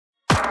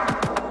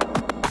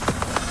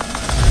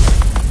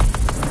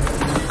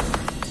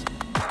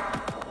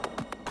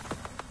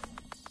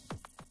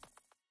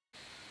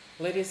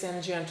Ladies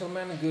and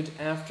gentlemen, good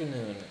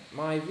afternoon.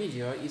 My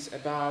video is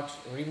about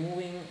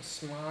removing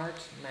Smart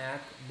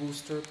Mac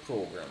Booster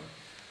program.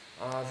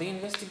 The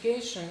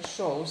investigation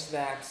shows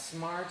that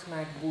Smart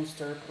Mac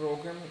Booster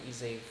program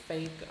is a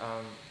fake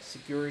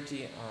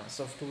security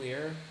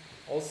software,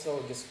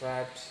 also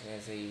described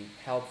as a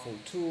helpful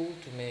tool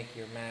to make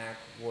your Mac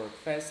work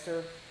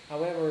faster.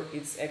 However,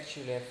 it's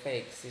actually a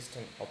fake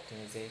system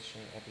optimization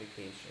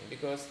application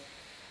because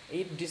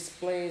it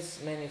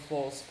displays many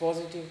false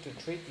positives to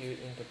trick you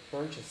into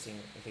purchasing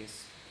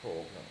this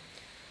program.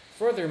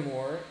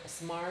 Furthermore,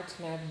 Smart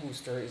Mac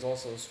Booster is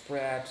also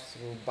spread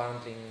through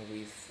bundling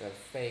with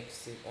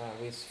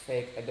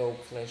fake Adobe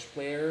Flash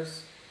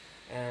players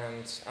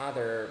and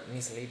other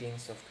misleading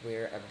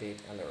software update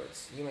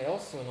alerts. You may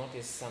also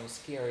notice some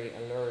scary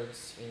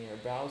alerts in your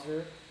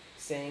browser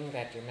saying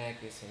that your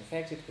Mac is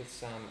infected with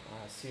some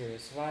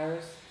serious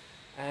virus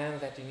and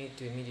that you need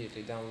to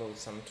immediately download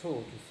some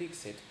tool to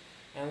fix it,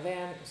 and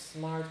then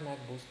Smart Mac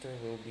Booster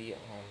will be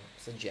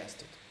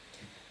suggested.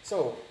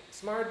 So,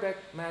 Smart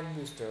Mac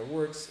Booster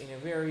works in a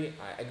very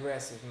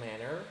aggressive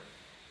manner.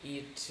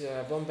 It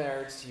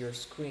bombards your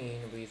screen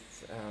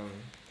with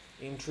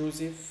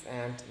intrusive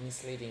and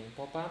misleading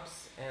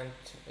pop-ups, and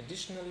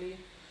additionally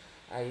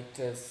it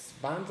is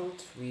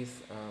bundled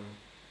with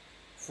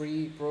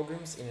free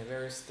programs in a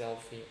very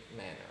stealthy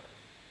manner.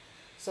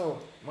 So,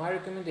 my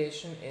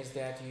recommendation is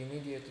that you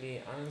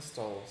immediately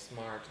uninstall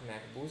Smart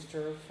Mac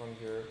Booster from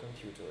your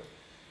computer.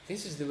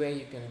 This is the way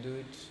you can do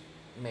it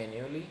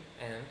manually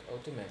and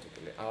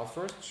automatically. I'll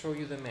first show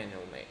you the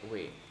manual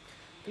way.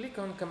 Click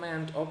on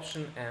Command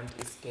Option and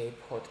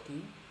Escape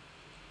hotkey.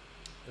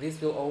 This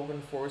will open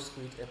Force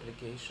Quit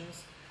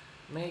applications.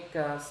 Make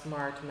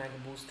Smart Mac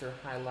Booster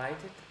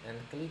highlighted and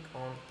click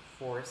on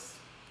Force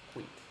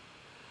Quit.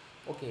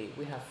 Okay,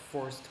 we have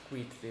forced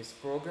quit this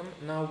program.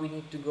 Now we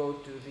need to go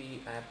to the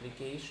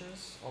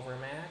applications of our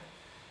Mac.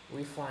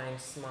 We find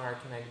Smart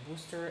Mac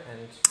Booster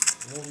and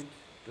move it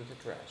to the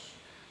trash.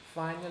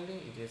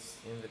 Finally, it is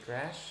in the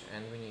trash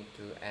and we need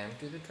to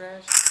empty the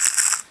trash.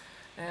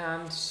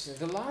 And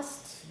the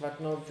last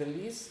but not the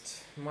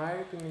least, my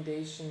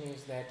recommendation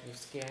is that you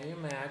scan your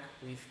Mac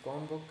with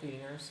Combo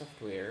Cleaner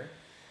software.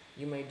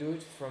 You may do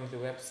it from the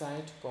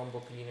website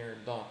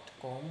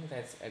combocleaner.com.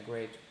 That's a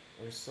great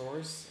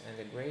resource and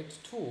a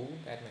great tool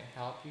that may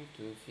help you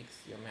to fix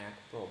your Mac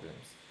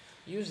problems.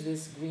 Use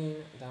this green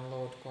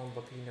Download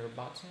Combo Cleaner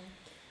button,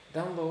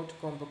 download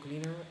Combo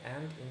Cleaner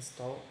and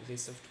install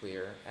this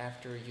software.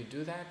 After you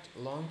do that,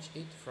 launch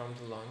it from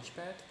the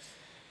Launchpad,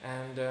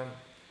 and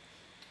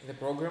the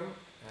program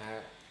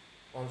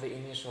on the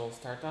initial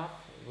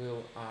startup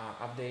will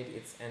update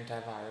its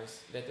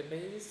antivirus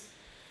database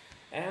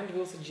and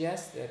will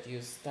suggest that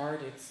you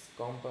start its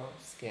combo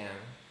scan,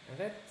 and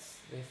that's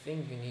the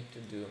thing you need to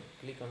do.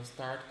 Click on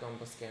Start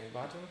Combo Scan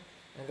button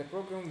and the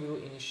program will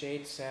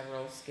initiate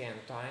several scan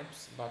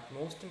types, but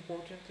most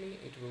importantly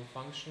it will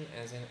function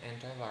as an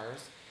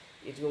antivirus.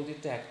 It will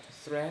detect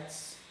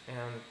threats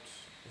and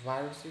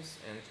viruses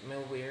and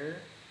malware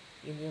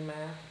in your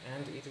Mac,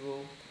 and it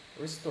will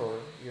restore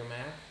your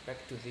Mac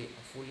back to the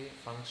fully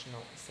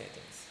functional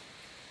settings.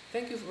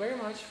 Thank you very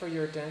much for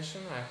your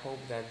attention. I hope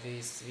that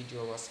this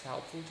video was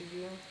helpful to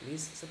you.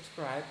 Please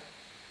subscribe.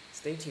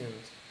 Stay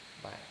tuned.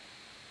 Bye.